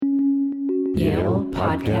Yale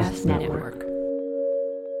Podcast Network.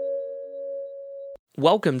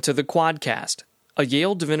 Welcome to the Quadcast, a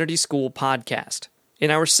Yale Divinity School podcast.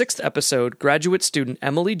 In our 6th episode, graduate student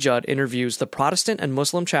Emily Judd interviews the Protestant and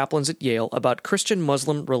Muslim chaplains at Yale about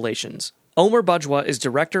Christian-Muslim relations. Omer Bajwa is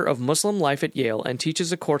director of Muslim life at Yale and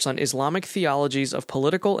teaches a course on Islamic theologies of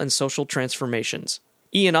political and social transformations.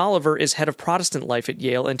 Ian Oliver is head of Protestant life at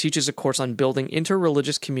Yale and teaches a course on building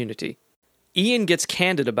interreligious community. Ian gets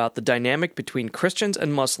candid about the dynamic between Christians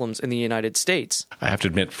and Muslims in the United States. I have to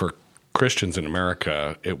admit, for Christians in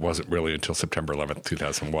America, it wasn't really until September 11th,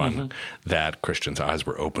 2001, that Christians' eyes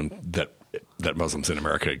were opened that Muslims in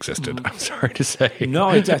America existed. I'm sorry to say. No,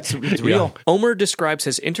 it's real. Omer describes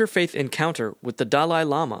his interfaith encounter with the Dalai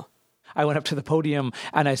Lama. I went up to the podium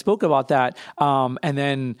and I spoke about that. And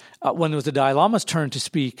then when it was the Dalai Lama's turn to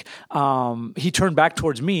speak, he turned back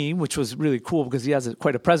towards me, which was really cool because he has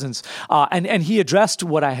quite a presence. And he addressed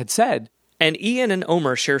what I had said. And Ian and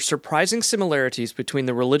Omer share surprising similarities between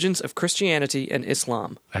the religions of Christianity and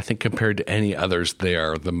Islam. I think compared to any others, they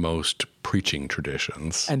are the most preaching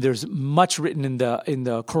traditions. And there's much written in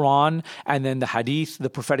the Quran and then the Hadith, the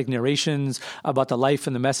prophetic narrations about the life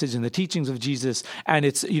and the message and the teachings of Jesus. And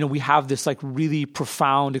it's, we have this like really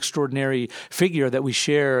profound, extraordinary figure that we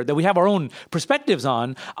share, that we have our own perspectives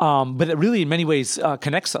on, but it really in many ways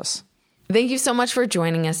connects us. Thank you so much for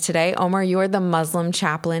joining us today. Omer, you are the Muslim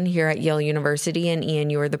chaplain here at Yale University, and Ian,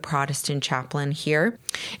 you are the Protestant chaplain here.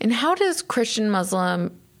 And how does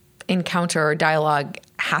Christian-Muslim encounter or dialogue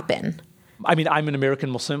happen? I mean, I'm an American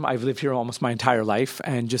Muslim. I've lived here almost my entire life,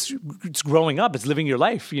 and just it's growing up, it's living your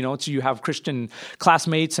life, So you have Christian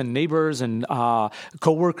classmates and neighbors and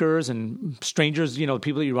coworkers and strangers,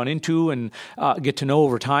 people that you run into and get to know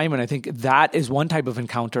over time. And I think that is one type of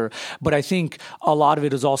encounter. But I think a lot of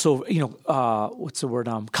it is also,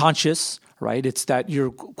 conscious. Right? It's that you're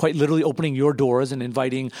quite literally opening your doors and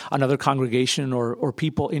inviting another congregation or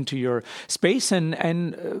people into your space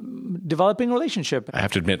and developing a relationship. I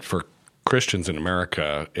have to admit, for Christians in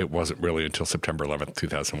America, it wasn't really until September 11th,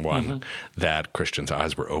 2001, that Christians'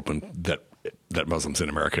 eyes were opened that Muslims in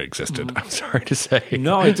America existed. I'm sorry to say.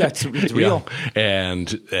 No, it's real.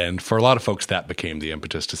 And for a lot of folks, that became the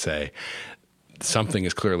impetus to say, something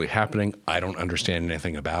is clearly happening. I don't understand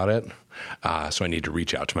anything about it. So I need to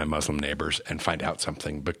reach out to my Muslim neighbors and find out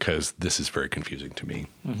something because this is very confusing to me.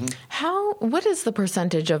 What is the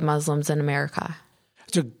percentage of Muslims in America?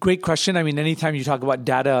 It's a great question. I mean, anytime you talk about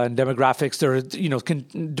data and demographics, there,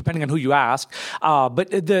 depending on who you ask.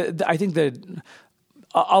 But I think that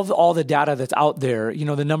of all the data that's out there,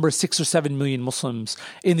 the number 6 or 7 million Muslims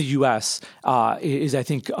in the U.S.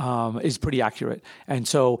 is pretty accurate. And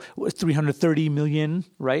so 330 million,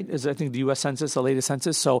 right, is I think the U.S. census, the latest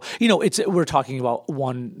census. So, we're talking about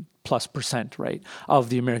 1+%, right, of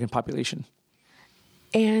the American population.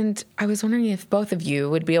 And I was wondering if both of you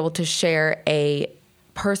would be able to share a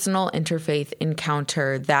personal interfaith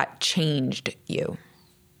encounter that changed you.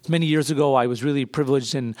 Many years ago, I was really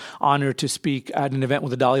privileged and honored to speak at an event with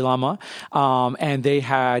the Dalai Lama, and they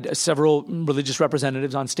had several religious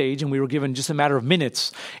representatives on stage, and we were given just a matter of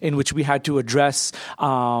minutes in which we had to address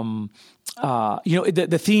the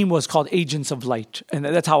theme was called Agents of Light, and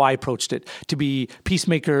that's how I approached it, to be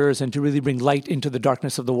peacemakers and to really bring light into the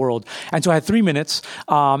darkness of the world. And so I had 3 minutes,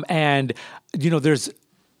 and there's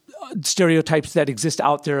stereotypes that exist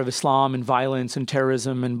out there of Islam and violence and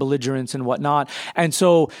terrorism and belligerence and whatnot. And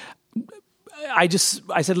so I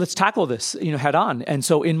said, let's tackle this, head on. And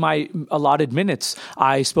so in my allotted minutes,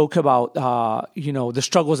 I spoke about, the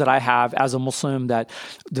struggles that I have as a Muslim, that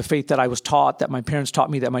the faith that I was taught, that my parents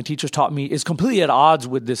taught me, that my teachers taught me is completely at odds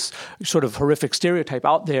with this sort of horrific stereotype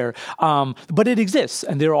out there. But it exists,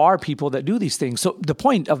 and there are people that do these things. So the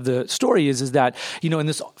point of the story is that, in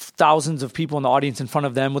this thousands of people in the audience in front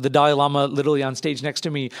of them with the Dalai Lama literally on stage next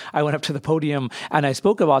to me, I went up to the podium and I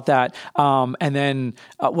spoke about that. And then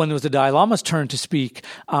when it was the Dalai Lama's turn to speak,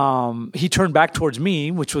 he turned back towards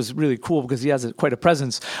me, which was really cool because he has quite a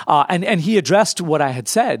presence. And he addressed what I had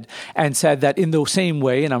said and said that in the same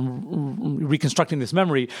way, and I'm reconstructing this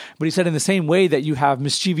memory, but he said in the same way that you have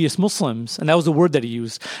mischievous Muslims, and that was the word that he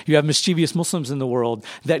used, you have mischievous Muslims in the world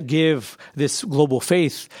that give this global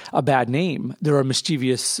faith a bad name. There are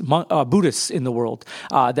mischievous Buddhists in the world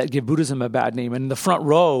that give Buddhism a bad name. And in the front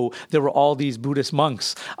row, there were all these Buddhist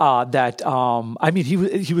monks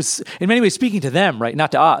he was in many ways speaking to them, right?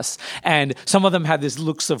 Not to us. And some of them had these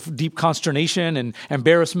looks of deep consternation and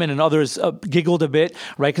embarrassment, and others giggled a bit,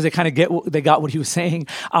 right? Because they got what he was saying.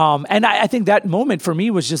 And I think that moment for me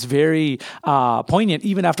was just very poignant.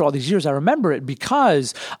 Even after all these years, I remember it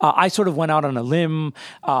because I sort of went out on a limb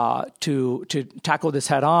to tackle this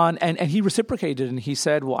head on, and he reciprocated, and he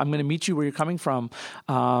said, well, I'm going to meet you where you're coming from,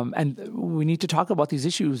 and we need to talk about these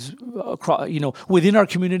issues within our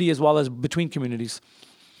community as well as between communities.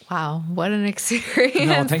 Wow, what an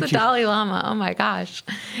experience. The Dalai Lama. Oh my gosh.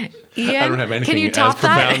 Ian, I don't have anything can you as top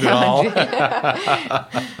profound that? at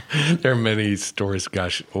all. There are many stories.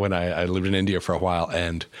 Gosh, when I lived in India for a while,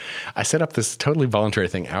 and I set up this totally voluntary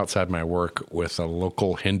thing outside my work with a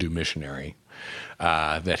local Hindu missionary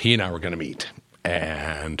that he and I were going to meet.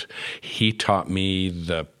 And he taught me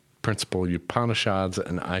the principal Upanishads,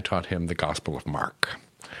 and I taught him the Gospel of Mark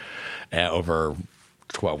over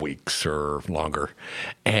 12 weeks or longer.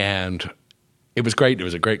 And it was great. It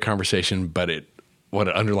was a great conversation, but what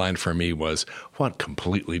it underlined for me was what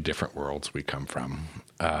completely different worlds we come from.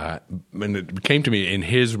 And it came to me in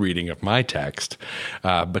his reading of my text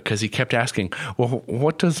because he kept asking, well,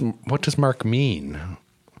 what does Mark mean?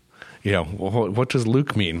 What does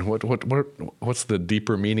Luke mean? What's the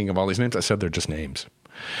deeper meaning of all these names? I said they're just names.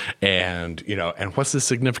 And and what's the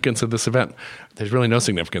significance of this event? There's really no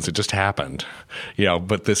significance. It just happened.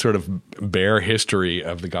 But this sort of bare history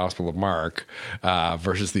of the Gospel of Mark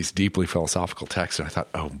versus these deeply philosophical texts. And I thought,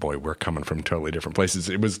 oh boy, we're coming from totally different places.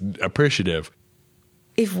 It was appreciative.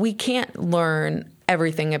 If we can't learn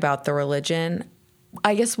everything about the religion,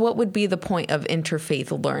 I guess what would be the point of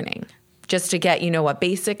interfaith learning? Just to get, a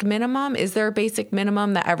basic minimum? Is there a basic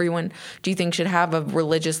minimum that everyone, do you think, should have of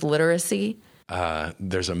religious literacy?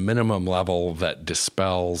 There's a minimum level that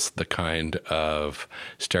dispels the kind of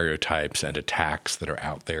stereotypes and attacks that are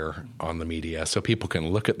out there on the media. So people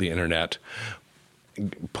can look at the internet,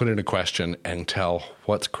 put in a question, and tell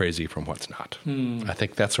what's crazy from what's not. I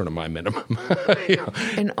think that's sort of my minimum.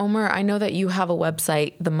 And Omer, I know that you have a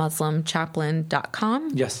website,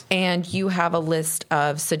 themuslimchaplain.com. Yes. And you have a list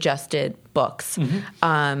of suggested books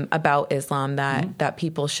about Islam that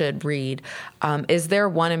people should read. Is there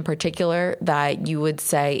one in particular that you would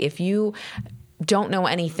say, if you don't know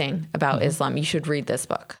anything about Islam, you should read this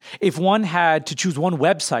book? If one had to choose one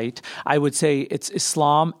website, I would say it's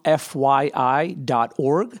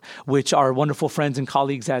islamfyi.org, which our wonderful friends and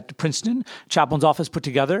colleagues at Princeton Chaplains office put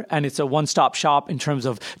together. And it's a one-stop shop in terms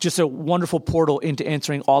of just a wonderful portal into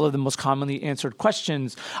answering all of the most commonly answered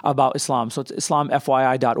questions about Islam. So it's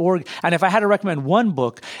islamfyi.org. And if I had to recommend one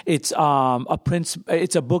book, it's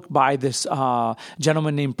a book by this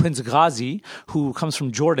gentleman named Prince Ghazi, who comes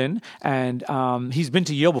from Jordan, and he's been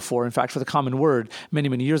to Yale before, in fact, for the Common Word many,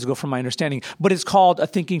 many years ago, from my understanding. But it's called A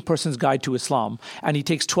Thinking Person's Guide to Islam. And he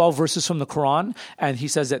takes 12 verses from the Quran, and he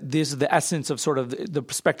says that this is the essence of sort of the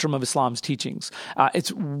spectrum of Islam's teachings.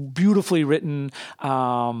 It's beautifully written.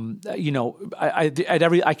 I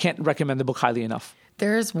can't recommend the book highly enough.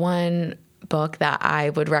 There's one book that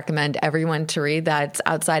I would recommend everyone to read that's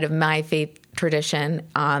outside of my faith tradition.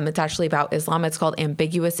 It's actually about Islam. It's called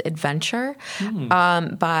Ambiguous Adventure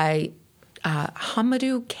by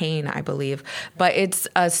Hamadou Kane, I believe, but it's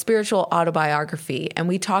a spiritual autobiography. And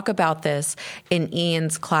we talk about this in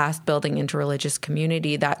Ian's class, Building Interreligious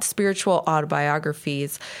Community, that spiritual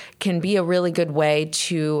autobiographies can be a really good way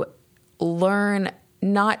to learn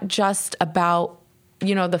not just about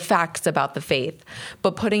the facts about the faith,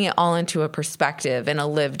 but putting it all into a perspective and a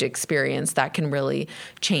lived experience that can really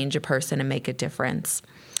change a person and make a difference.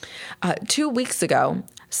 2 weeks ago,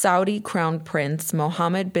 Saudi Crown Prince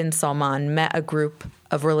Mohammed bin Salman met a group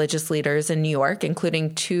of religious leaders in New York,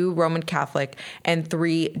 including 2 Roman Catholic and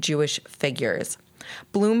 3 Jewish figures.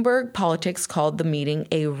 Bloomberg Politics called the meeting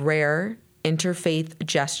a rare interfaith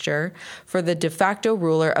gesture for the de facto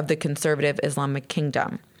ruler of the conservative Islamic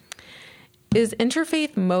kingdom. Is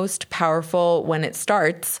interfaith most powerful when it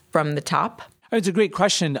starts from the top? It's a great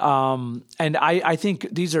question. And I think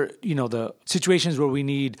these are, the situations where we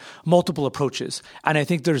need multiple approaches. And I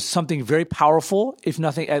think there's something very powerful, if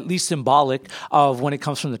nothing, at least symbolic, of when it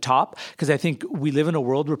comes from the top. Because I think we live in a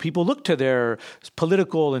world where people look to their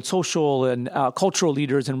political and social and cultural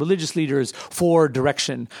leaders and religious leaders for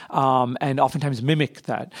direction, and oftentimes mimic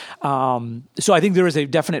that. So I think there is a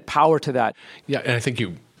definite power to that. Yeah, and I think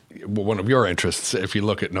one of your interests, if you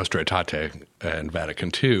look at Nostra Aetate and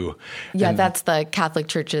Vatican II. Yeah, that's the Catholic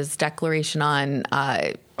Church's declaration on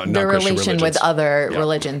their relation with other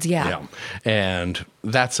religions. Yeah. And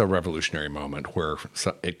that's a revolutionary moment where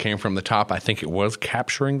it came from the top. I think it was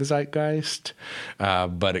capturing the zeitgeist,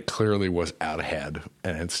 but it clearly was out ahead.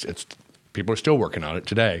 And it's people are still working on it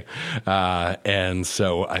today. And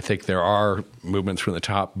so I think there are movements from the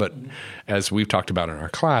top. But as we've talked about in our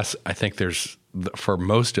class, I think for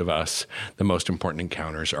most of us, the most important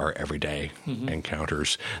encounters are everyday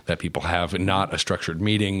encounters that people have, and not a structured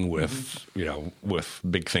meeting with, with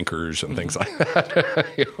big thinkers and things like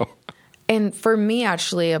that. And for me,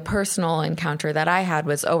 actually, a personal encounter that I had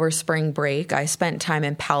was over spring break. I spent time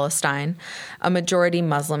in Palestine, a majority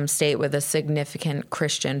Muslim state with a significant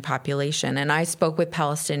Christian population. And I spoke with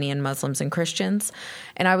Palestinian Muslims and Christians,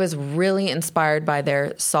 and I was really inspired by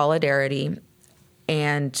their solidarity.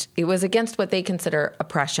 And it was against what they consider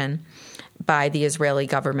oppression by the Israeli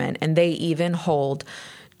government. And they even hold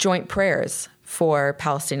joint prayers for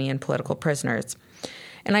Palestinian political prisoners.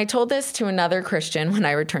 And I told this to another Christian when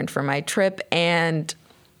I returned from my trip, and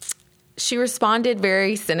she responded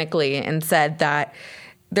very cynically and said that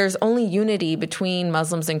there's only unity between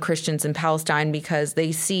Muslims and Christians in Palestine because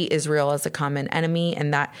they see Israel as a common enemy,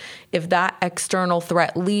 and that if that external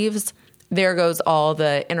threat leaves, there goes all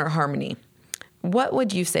the inner harmony. What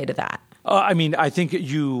would you say to that? I think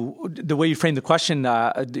the way you framed the question,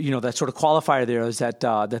 that sort of qualifier there is that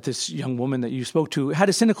this young woman that you spoke to had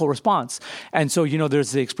a cynical response. And so,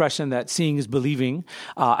 there's the expression that seeing is believing.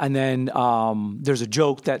 And then there's a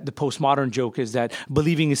joke that the postmodern joke is that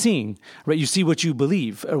believing is seeing, right? You see what you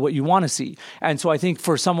believe or what you want to see. And so I think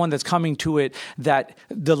for someone that's coming to it, that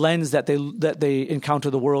the lens that they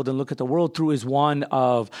encounter the world and look at the world through is one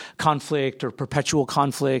of conflict or perpetual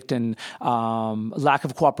conflict and lack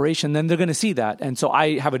of cooperation, then they're going to see that. And so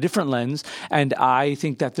I have a different lens, and I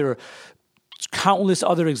think that there are countless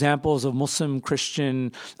other examples of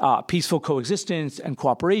Muslim-Christian peaceful coexistence and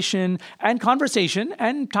cooperation and conversation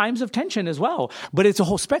and times of tension as well. But it's a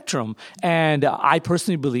whole spectrum. And I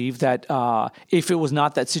personally believe that if it was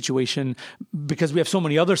not that situation, because we have so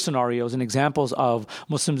many other scenarios and examples of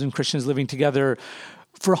Muslims and Christians living together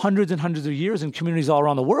for hundreds and hundreds of years in communities all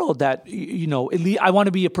around the world, that, I want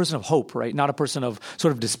to be a person of hope, right? Not a person of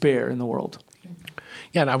sort of despair in the world.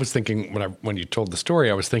 Yeah, and I was thinking, when you told the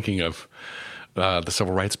story, I was thinking of the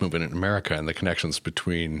civil rights movement in America and the connections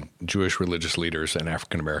between Jewish religious leaders and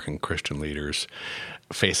African-American Christian leaders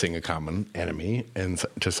facing a common enemy, and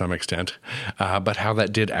to some extent, but how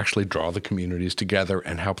that did actually draw the communities together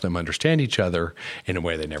and help them understand each other in a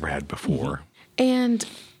way they never had before. And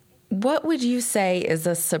what would you say is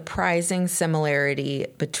a surprising similarity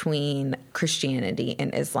between Christianity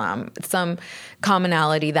and Islam? Some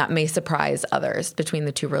commonality that may surprise others between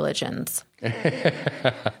the two religions.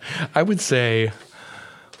 I would say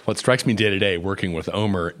what strikes me day to day working with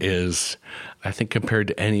Omer is, I think compared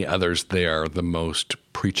to any others, they are the most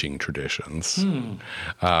preaching traditions.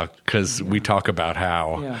 Because we talk about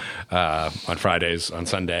how on Fridays, on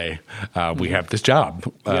Sunday, we have this job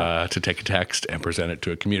to take a text and present it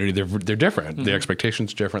to a community. They're different. The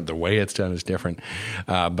expectation's different. The way it's done is different.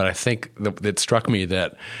 But I think it struck me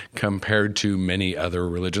that compared to many other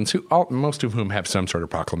religions, most of whom have some sort of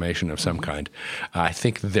proclamation of some kind, I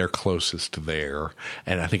think they're closest there.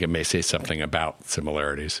 And I think it may say something about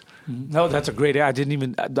similarities. No, that's a great. I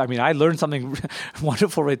learned something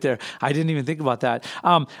wonderful right there. I didn't even think about that.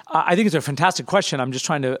 I think it's a fantastic question. I'm just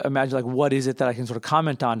trying to imagine, what is it that I can sort of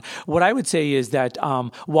comment on? What I would say is that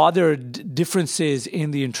while there are differences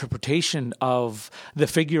in the interpretation of the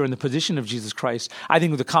figure and the position of Jesus Christ, I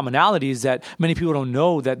think the commonality is that many people don't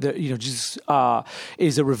know that Jesus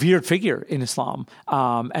is a revered figure in Islam,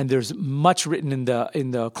 and there's much written in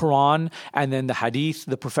the Quran and then the Hadith,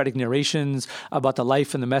 the prophetic narrations about the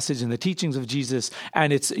life and the message and the teachings of Jesus.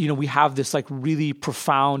 And it's, we have this really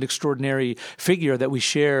profound, extraordinary figure that we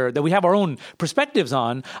share, that we have our own perspectives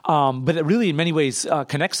on, but it really in many ways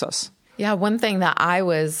connects us. Yeah, one thing that I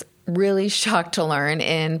was really shocked to learn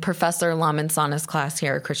in Professor Lamin Sana's class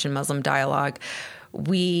here at Christian Muslim Dialogue,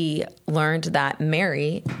 we learned that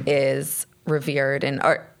Mary is revered and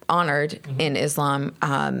honored in Islam,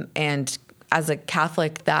 and as a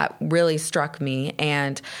Catholic, that really struck me,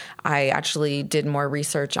 and I actually did more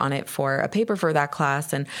research on it for a paper for that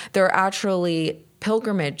class. And there are actually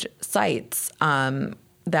pilgrimage sites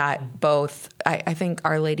that both, I think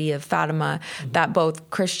Our Lady of Fatima, that both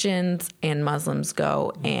Christians and Muslims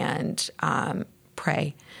go and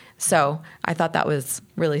pray. So I thought that was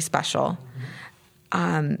really special.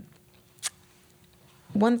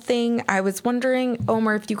 One thing I was wondering,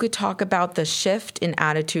 Omer, if you could talk about the shift in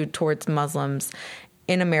attitude towards Muslims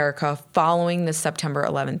in America following the September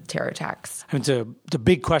 11th terror attacks? It's a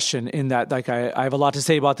big question in that, like, I have a lot to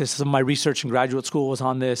say about this. Some of my research in graduate school was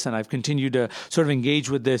on this, and I've continued to sort of engage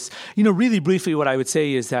with this. Really briefly, what I would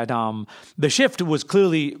say is that the shift was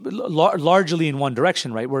clearly largely in one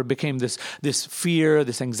direction, right, where it became this fear,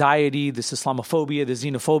 this anxiety, this Islamophobia, this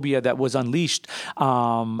xenophobia that was unleashed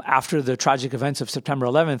after the tragic events of September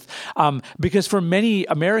 11th. Because for many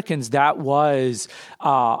Americans, that was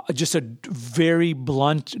just a very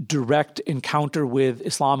blunt, direct encounter with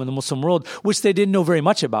Islam and the Muslim world, which they didn't know very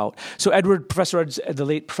much about. So the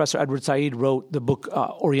late Professor Edward Said wrote the book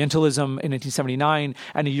Orientalism in 1979,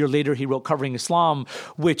 and a year later he wrote Covering Islam,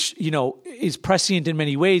 which is prescient in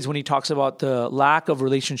many ways when he talks about the lack of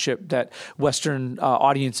relationship that Western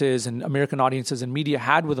audiences and American audiences and media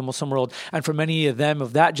had with the Muslim world. And for many of them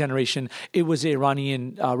of that generation, it was the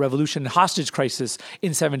Iranian revolution hostage crisis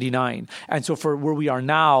in 79. And so for where we are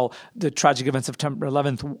now, the tragic events of September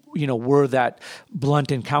 11th, were that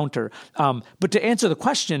blunt encounter. But to answer the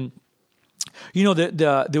question,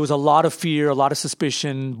 there was a lot of fear, a lot of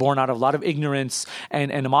suspicion born out of a lot of ignorance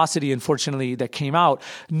and animosity, unfortunately, that came out.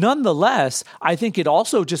 Nonetheless, I think it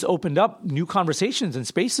also just opened up new conversations and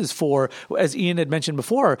spaces for, as Ian had mentioned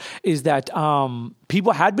before, is that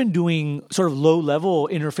people had been doing sort of low-level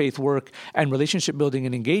interfaith work and relationship building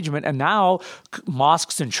and engagement, and now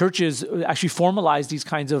mosques and churches actually formalize these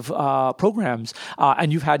kinds of programs.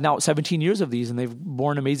 And you've had now 17 years of these, and they've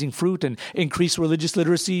borne amazing fruit and increased religious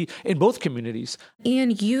literacy in both communities.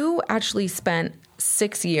 Ian, you actually spent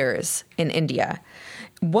 6 years in India.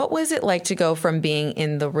 What was it like to go from being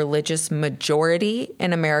in the religious majority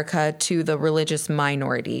in America to the religious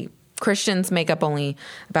minority? Christians make up only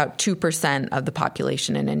about 2% of the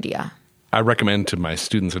population in India. I recommend to my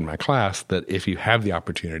students in my class that if you have the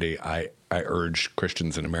opportunity, I urge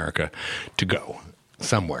Christians in America to go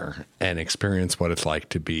somewhere and experience what it's like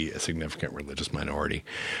to be a significant religious minority,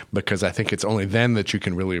 because I think it's only then that you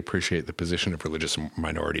can really appreciate the position of religious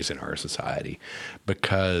minorities in our society.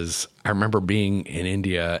 Because I remember being in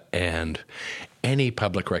India, and any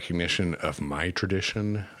public recognition of my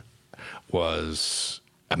tradition was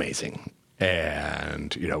amazing,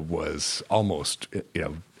 and was almost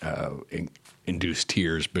induced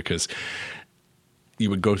tears, because you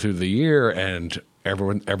would go through the year and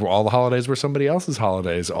all the holidays were somebody else's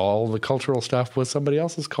holidays. All the cultural stuff was somebody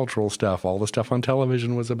else's cultural stuff. All the stuff on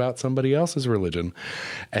television was about somebody else's religion.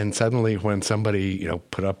 And suddenly when somebody,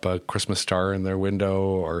 put up a Christmas star in their window,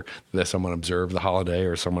 or that someone observed the holiday,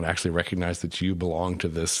 or someone actually recognized that you belong to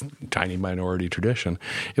this tiny minority tradition,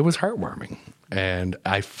 it was heartwarming. And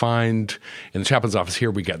I find in the chaplain's office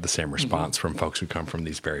here, we get the same response from folks who come from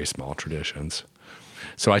these very small traditions.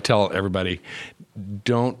 So I tell everybody,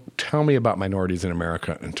 don't tell me about minorities in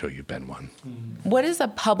America until you've been one. What is a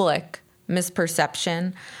public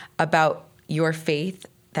misperception about your faith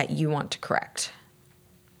that you want to correct?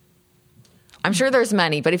 I'm sure there's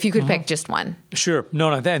many, but if you could pick just one. Sure.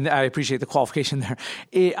 No, and I appreciate the qualification there.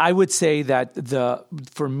 I would say that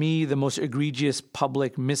for me, the most egregious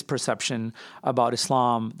public misperception about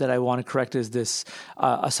Islam that I want to correct is this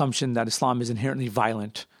assumption that Islam is inherently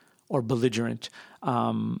violent or belligerent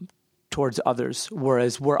towards others,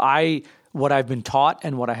 whereas what I've been taught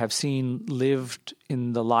and what I have seen lived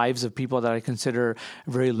in the lives of people that I consider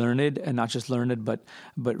very learned, and not just learned, but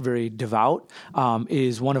very devout,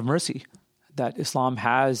 is one of mercy. That Islam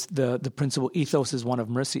has the principal ethos is one of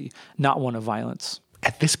mercy, not one of violence.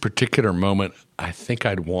 At this particular moment, I think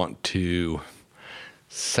I'd want to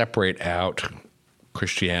separate out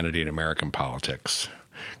Christianity and American politics,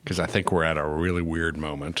 because I think we're at a really weird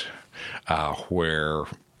moment where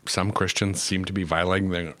some Christians seem to be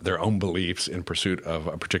violating their own beliefs in pursuit of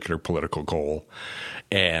a particular political goal.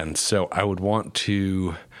 And so I would want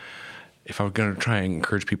to, if I were going to try and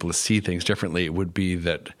encourage people to see things differently, it would be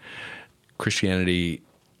that Christianity,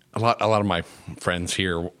 a lot of my friends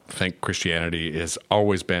here think Christianity has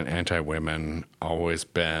always been anti-women, always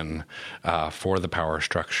been for the power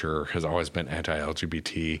structure, has always been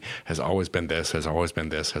anti-LGBT, has always been this, has always been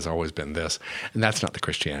this, has always been this. And that's not the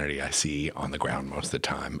Christianity I see on the ground most of the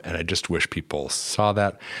time. And I just wish people saw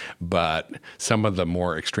that. But some of the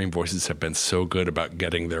more extreme voices have been so good about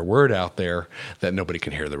getting their word out there that nobody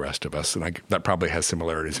can hear the rest of us. And that probably has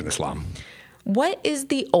similarities in Islam. What is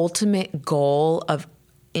the ultimate goal of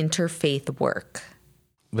interfaith work?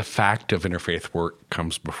 The fact of interfaith work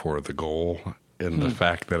comes before the goal, and the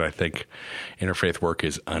fact that I think interfaith work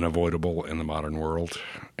is unavoidable in the modern world,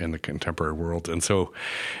 in the contemporary world. And so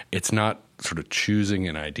it's not sort of choosing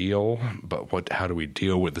an ideal, but how do we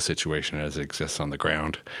deal with the situation as it exists on the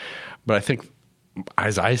ground? But I think,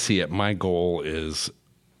 as I see it, my goal is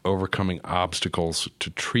overcoming obstacles to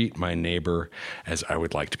treat my neighbor as I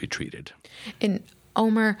would like to be treated. And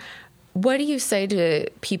Omer, what do you say to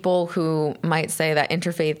people who might say that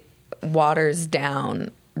interfaith waters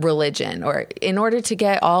down religion, or in order to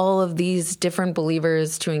get all of these different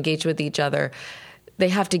believers to engage with each other, they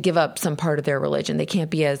have to give up some part of their religion. They can't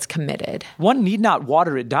be as committed. One need not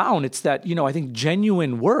water it down. It's that, I think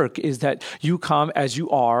genuine work is that you come as you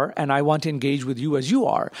are, and I want to engage with you as you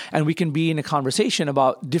are. And we can be in a conversation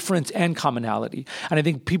about difference and commonality. And I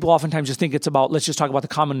think people oftentimes just think it's about, let's just talk about the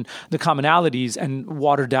commonalities and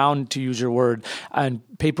water down, to use your word, and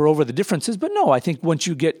paper over the differences. But no, I think once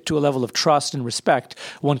you get to a level of trust and respect,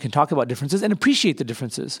 one can talk about differences and appreciate the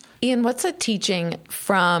differences. Ian, what's a teaching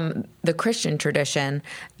from the Christian tradition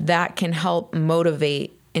that can help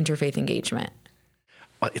motivate interfaith engagement?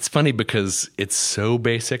 Well, it's funny because it's so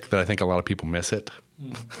basic that I think a lot of people miss it.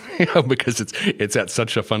 Because it's at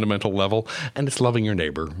such a fundamental level, and it's loving your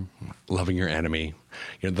neighbor, loving your enemy.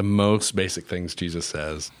 The most basic things Jesus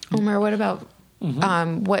says. Omer, what about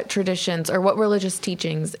what traditions or what religious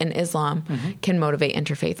teachings in Islam can motivate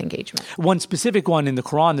interfaith engagement? One specific one in the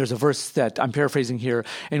Quran, there's a verse that I'm paraphrasing here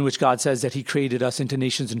in which God says that he created us into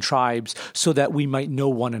nations and tribes so that we might know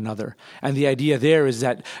one another. And the idea there is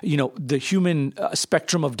that, the human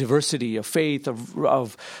spectrum of diversity, of faith,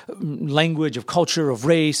 of language, of culture, of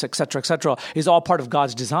race, et cetera, is all part of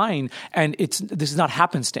God's design. And this is not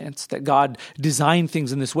happenstance, that God designed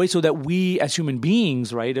things in this way so that we as human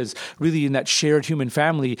beings, right, as really in that shared human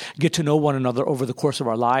family, get to know one another over the course of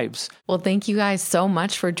our lives. Well, thank you guys so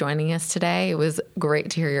much for joining us today. It was great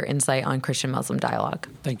to hear your insight on Christian-Muslim dialogue.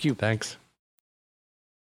 Thank you. Thanks.